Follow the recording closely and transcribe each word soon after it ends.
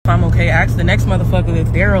okay. Ask the next motherfucker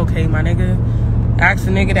if they're okay, my nigga. Ask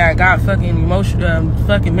the nigga that got fucking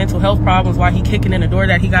fucking mental health problems while he kicking in the door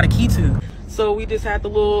that he got a key to. So we just had the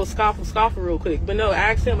little scoffer real quick. But no,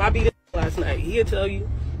 ask him. I beat his last night. He'll tell you.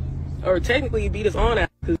 Or technically he beat his own ass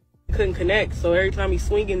because he couldn't connect. So every time he's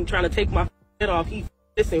swinging, trying to take my head off, he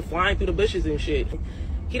and flying through the bushes and shit.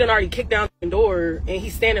 He done already kicked down the door and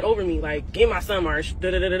he's standing over me like, get my son, Marsh.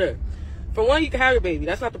 Da-da-da-da-da. For one, you can have your baby.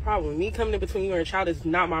 That's not the problem. Me coming in between you and your child is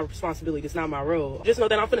not my responsibility. It's not my role. Just know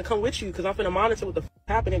that I'm finna come with you because I'm finna monitor what the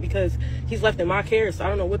happening because he's left in my care. So I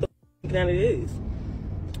don't know what the that it is.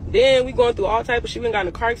 Then we going through all type of shit. We done got in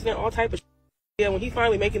a car accident, all type of shit. Yeah, when he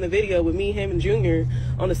finally making the video with me, him, and Junior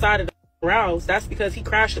on the side of the rouse, that's because he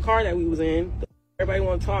crashed the car that we was in. Everybody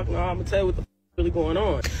want to talk. No, I'm gonna tell you what the really going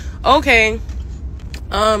on. Okay,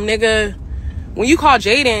 nigga. When you called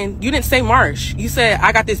Jaden, you didn't say Marsh. You said,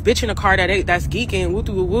 I got this bitch in the car that's geeking, woo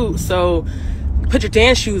woo woo. So put your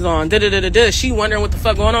dance shoes on. Da da da da da. She wondering what the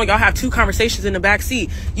fuck going on. Y'all have 2 conversations in the back seat.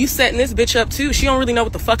 You setting this bitch up too. She don't really know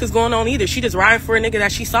what the fuck is going on either. She just riding for a nigga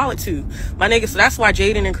that she solid to. My nigga, so that's why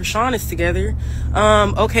Jaden and Chrisean is together.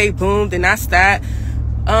 Okay, boom, then that's that.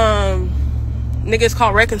 Nigga, it's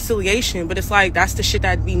called reconciliation, but it's like that's the shit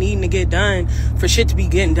that be needing to get done for shit to be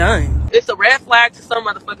getting done. It's a red flag to some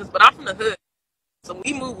motherfuckers, but I'm from the hood. So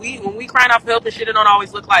when we crying out for help and shit, it don't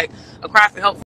always look like a cry for help.